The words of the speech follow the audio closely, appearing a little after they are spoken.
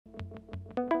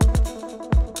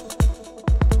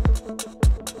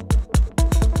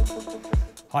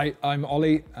Hi, I'm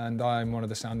Ollie, and I'm one of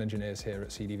the sound engineers here at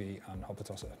CDV and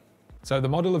Hoppetosse. So the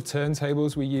model of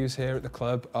turntables we use here at the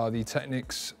club are the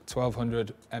Technics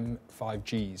 1200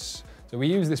 M5Gs. So we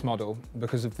use this model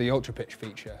because of the ultra pitch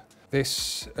feature.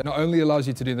 This not only allows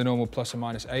you to do the normal plus and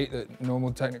minus 8 that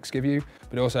normal Technics give you,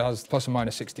 but it also has plus and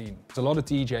minus 16. A lot of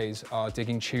DJs are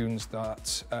digging tunes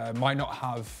that might not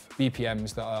have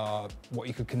BPMs that are what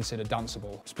you could consider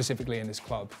danceable, specifically in this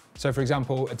club. So for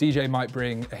example, a DJ might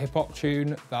bring a hip hop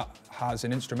tune that has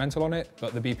an instrumental on it,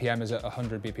 but the BPM is at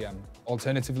 100 BPM.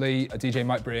 Alternatively, a DJ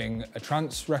might bring a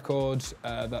trance record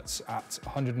that's at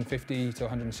 150 to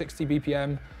 160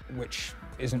 BPM, which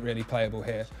isn't really playable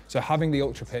here. So having the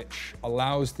ultra pitch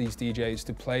allows these DJs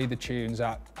to play the tunes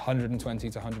at 120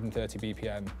 to 130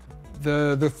 BPM.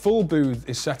 The full booth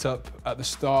is set up at the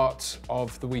start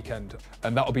of the weekend,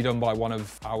 and that'll be done by one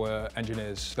of our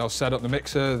engineers. They'll set up the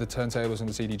mixer, the turntables and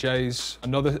the CDJs.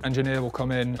 Another engineer will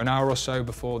come in an hour or so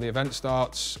before the event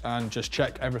starts and just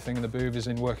check everything in the booth is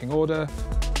in working order.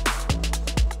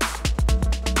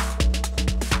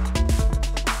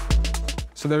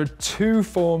 So there are two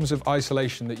forms of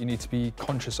isolation that you need to be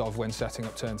conscious of when setting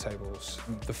up turntables.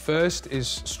 The first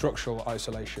is structural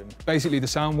isolation. Basically, the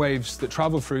sound waves that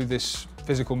travel through this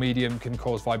physical medium can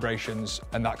cause vibrations,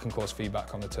 and that can cause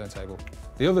feedback on the turntable.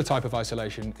 The other type of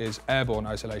isolation is airborne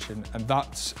isolation, and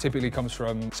that typically comes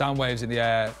from sound waves in the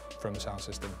air from the sound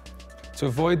system. To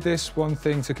avoid this, one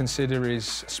thing to consider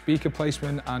is speaker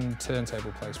placement and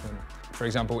turntable placement. For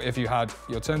example, if you had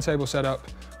your turntable set up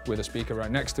with a speaker right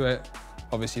next to it,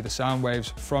 obviously the sound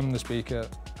waves from the speaker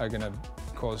are going to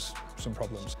cause some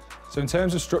problems. So in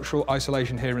terms of structural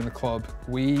isolation here in the club,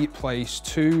 we place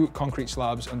 2 concrete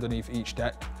slabs underneath each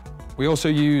deck. We also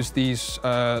use these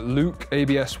Luke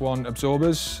ABS1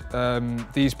 absorbers.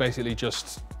 These basically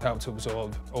just help to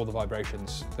absorb all the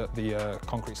vibrations that the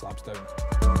concrete slabs don't.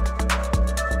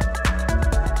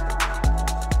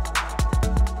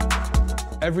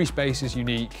 Every space is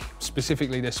unique,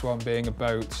 specifically this one being a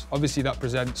boat. Obviously that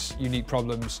presents unique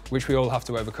problems, which we all have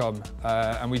to overcome,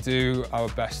 and we do our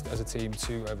best as a team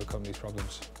to overcome these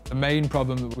problems. The main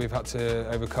problem that we've had to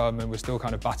overcome and we're still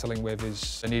kind of battling with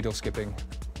is the needle skipping.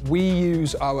 We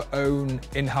use our own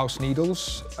in-house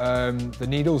needles. The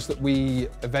needles that we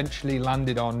eventually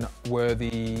landed on were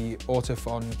the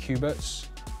Autophon Cuberts.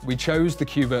 We chose the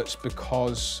Cuberts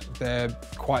because they're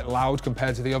quite loud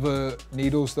compared to the other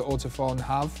needles that Autophon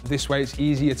have. This way it's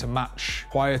easier to match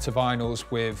quieter vinyls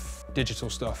with digital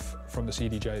stuff from the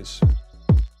CDJs.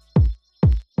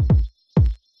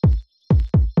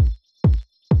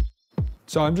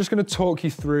 So I'm just going to talk you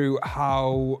through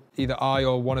how either I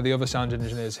or one of the other sound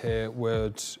engineers here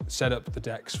would set up the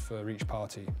decks for each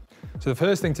party. So the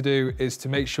first thing to do is to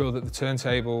make sure that the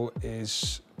turntable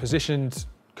is positioned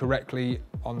correctly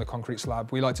on the concrete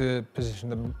slab. We like to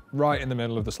position them right in the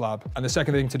middle of the slab. And the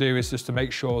second thing to do is just to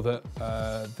make sure that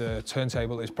the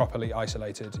turntable is properly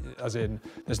isolated, as in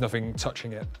there's nothing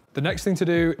touching it. The next thing to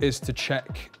do is to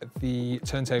check the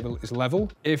turntable is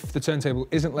level. If the turntable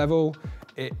isn't level,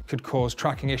 it could cause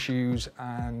tracking issues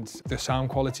and the sound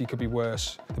quality could be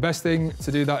worse. The best thing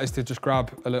to do that is to just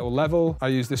grab a little level. I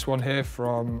use this one here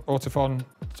from Autophon.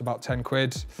 It's about 10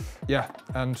 quid. Yeah,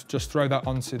 and just throw that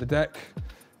onto the deck.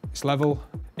 It's level.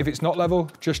 If it's not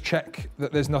level, just check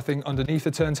that there's nothing underneath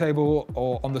the turntable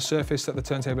or on the surface that the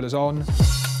turntable is on.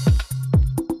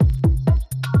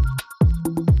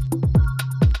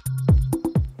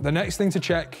 The next thing to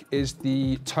check is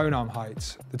the tonearm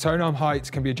height. The tonearm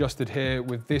height can be adjusted here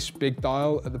with this big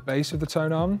dial at the base of the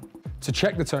tonearm. To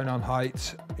check the tonearm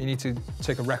height, you need to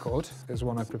take a record, there's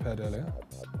one I prepared earlier,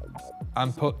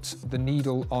 and put the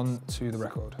needle onto the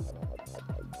record.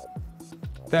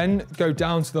 Then go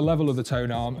down to the level of the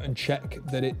tonearm and check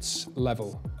that it's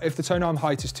level. If the tonearm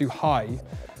height is too high,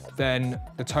 then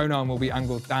the tonearm will be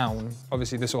angled down.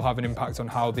 Obviously, this will have an impact on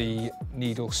how the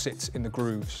needle sits in the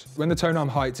grooves. When the tonearm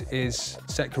height is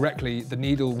set correctly, the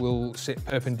needle will sit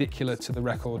perpendicular to the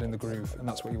record in the groove, and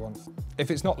that's what you want.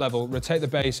 If it's not level, rotate the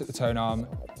base at the tonearm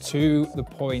to the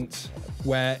point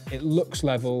where it looks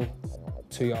level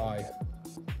to your eye.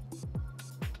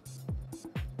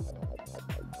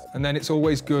 And then it's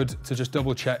always good to just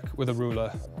double check with a ruler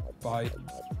by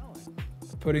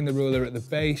putting the ruler at the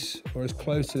base or as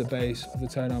close to the base of the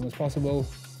tonearm as possible,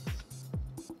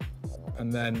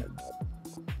 and then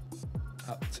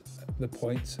at the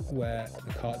point where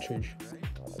the cartridge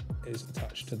is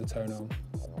attached to the tonearm.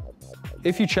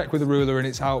 If you check with a ruler and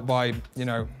it's out by,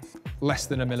 less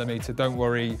than a millimeter, don't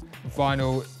worry.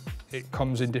 Vinyl, it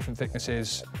comes in different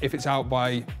thicknesses. If it's out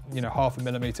by, half a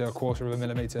millimeter, a quarter of a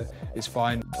millimeter, it's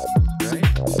fine. Right.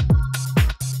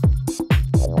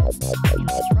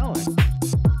 Rolling.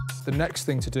 next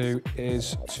thing to do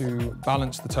is to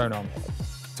balance the tonearm.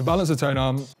 To balance the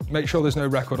tonearm, make sure there's no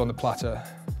record on the platter.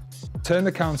 Turn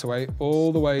the counterweight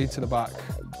all the way to the back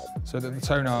so that the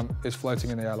tonearm is floating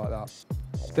in the air like that.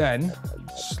 Then,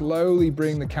 slowly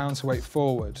bring the counterweight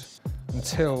forward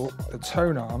until the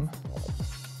tonearm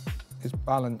is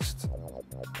balanced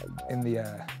in the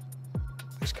air.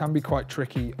 This can be quite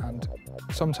tricky and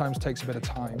sometimes takes a bit of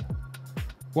time.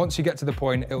 Once you get to the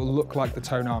point, it will look like the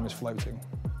tonearm is floating.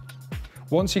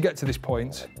 Once you get to this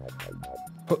point,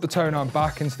 put the tonearm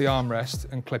back into the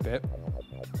armrest and clip it.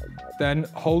 Then,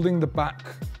 holding the back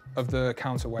of the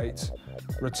counterweight,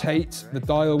 rotate the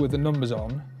dial with the numbers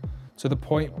on to the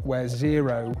point where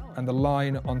 0 and the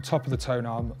line on top of the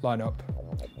tonearm line up.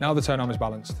 Now the tonearm is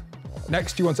balanced.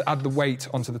 Next, you want to add the weight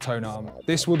onto the tonearm.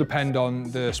 This will depend on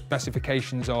the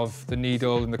specifications of the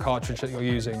needle and the cartridge that you're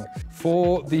using.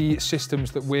 For the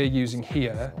systems that we're using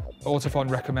here, Autofon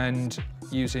recommend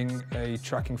using a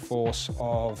tracking force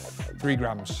of 3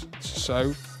 grams.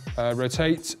 So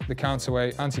rotate the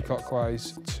counterweight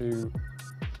anti-clockwise to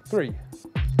 3.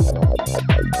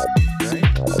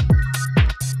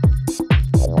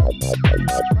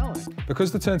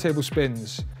 Because the turntable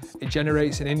spins, it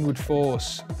generates an inward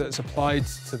force that's applied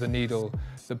to the needle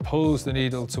that pulls the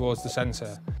needle towards the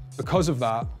centre. Because of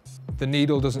that, the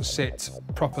needle doesn't sit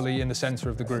properly in the centre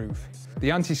of the groove. The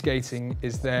anti-skating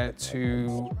is there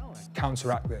to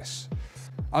counteract this.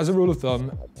 As a rule of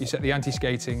thumb, you set the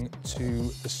anti-skating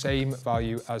to the same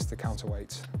value as the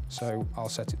counterweight. So I'll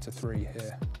set it to 3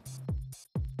 here.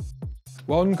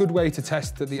 One good way to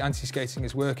test that the anti-skating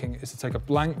is working is to take a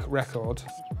blank record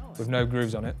with no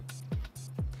grooves on it,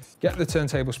 get the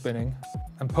turntable spinning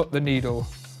and put the needle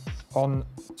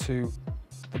onto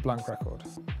the blank record.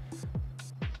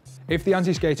 If the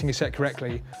anti-skating is set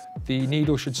correctly, the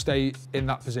needle should stay in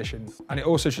that position, and it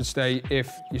also should stay if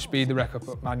you speed the record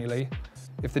up manually.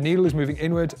 If the needle is moving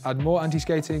inward, add more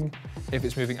anti-skating. If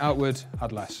it's moving outward,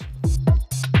 add less.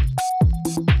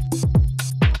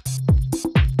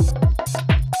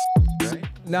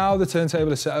 Now the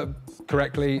turntable is set up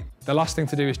correctly, the last thing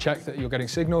to do is check that you're getting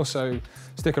signal, so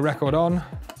stick a record on,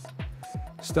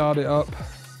 start it up,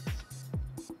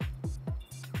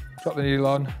 drop the needle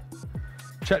on,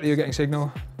 check that you're getting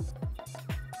signal.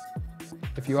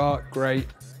 If you are, great,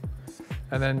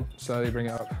 and then slowly bring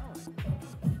it up.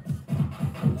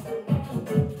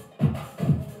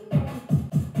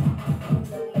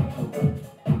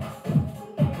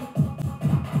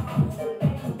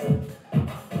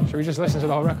 Should we just listen to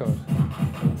the whole record?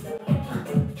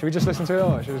 Should we just listen to it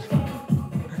all?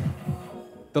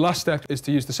 The last step is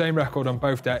to use the same record on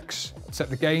both decks, set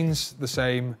the gains the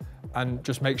same, and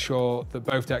just make sure that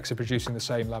both decks are producing the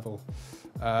same level.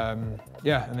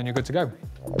 Yeah, and then you're good to go.